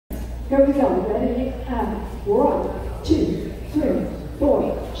Here we go. Ready? And rock. 2, 3,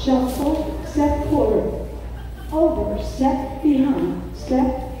 4. Shuffle. Step forward. Over. Step behind.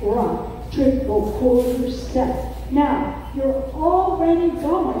 Step. Rock. Triple quarter step. Now, you're already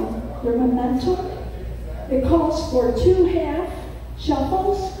going. Your momentum. It calls for 2 half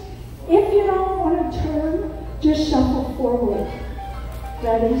shuffles. If you don't want to turn, just shuffle forward.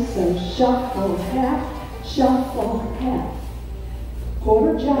 Ready? So shuffle half, shuffle half.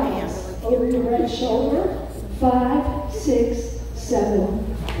 Quarter jazz over your right shoulder. 5, 6,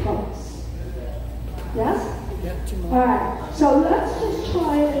 7, cross. Yes? All right. So let's just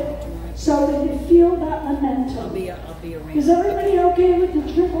try it so that you feel that momentum. I'll be around. Is everybody okay with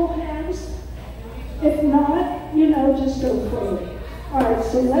the triple halves? If not, just go for it. All right.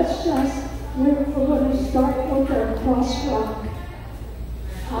 So let's we're going to start with our cross rock.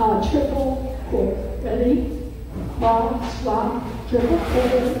 Triple quarter. Ready? Rock, rock, triple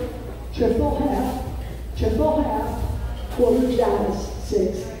quarter, triple half, quarter jazz,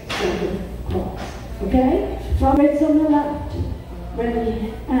 6, 7, cross. Okay? From right to the left.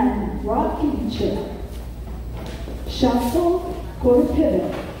 Ready? And rocking chair. Shuffle, quarter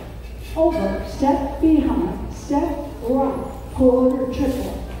pivot. Over, step behind, step rock, quarter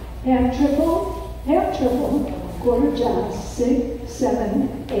triple. Half triple, quarter jazz, 6,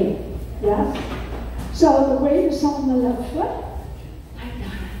 7, 8. Yes? So the weight is on the left foot.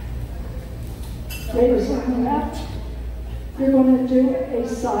 Weight is on the left. You're going to do a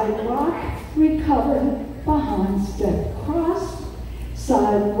side rock, recover, behind step, cross,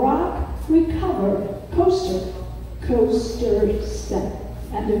 side rock, recover, coaster, coaster step,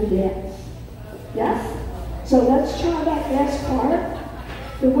 and a dance. Yes? So let's try that last part.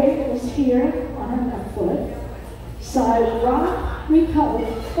 The weight was here on our left foot. Side rock, recover,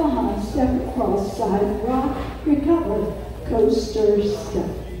 behind step, across, side rock, recover, coaster step.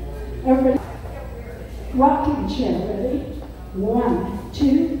 Everybody, rocking chair, ready? 1,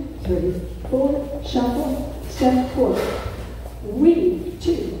 2, 3, 4, shuffle, step forward. Weave,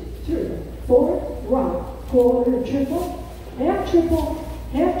 2, 3, 4, rock, quarter triple, half triple,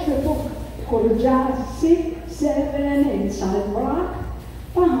 quarter jazz, 6, 7, 8, side rock,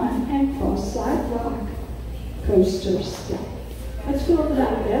 behind and cross, side rock, coaster step. Let's go over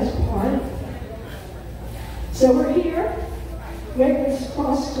that last part. So we're here. Weight was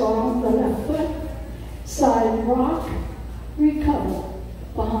crossed on the left foot. Side rock, recover.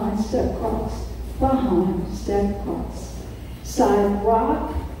 Behind step cross. Behind step cross. Side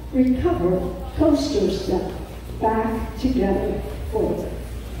rock, recover. Coaster step. Back together, forward.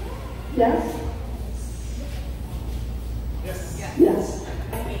 Yes? Yes. Yes.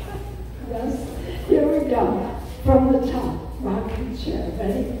 Yes. Here we go. From the top, rocking chair.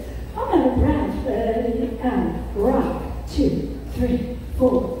 Ready? I'm going to grab. Ready? And rock. 2, 3,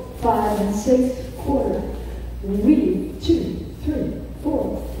 4, 5, and 6, quarter. Weave. 2, 3,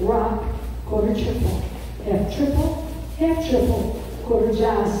 4, rock, quarter triple. Half triple, quarter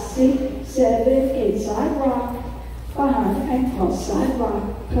jazz, 6, 7, 8, side rock, behind and cross, side rock,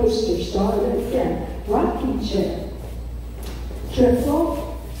 coaster, start it again. Rocking chair.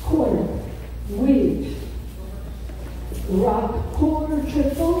 Triple, quarter, weave, rock, quarter,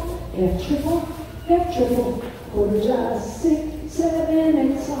 triple, half triple, quarter jazz, 6, 7,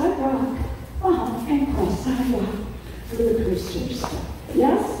 8, side rock, behind and cross, side rock, with a coaster step.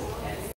 Yes?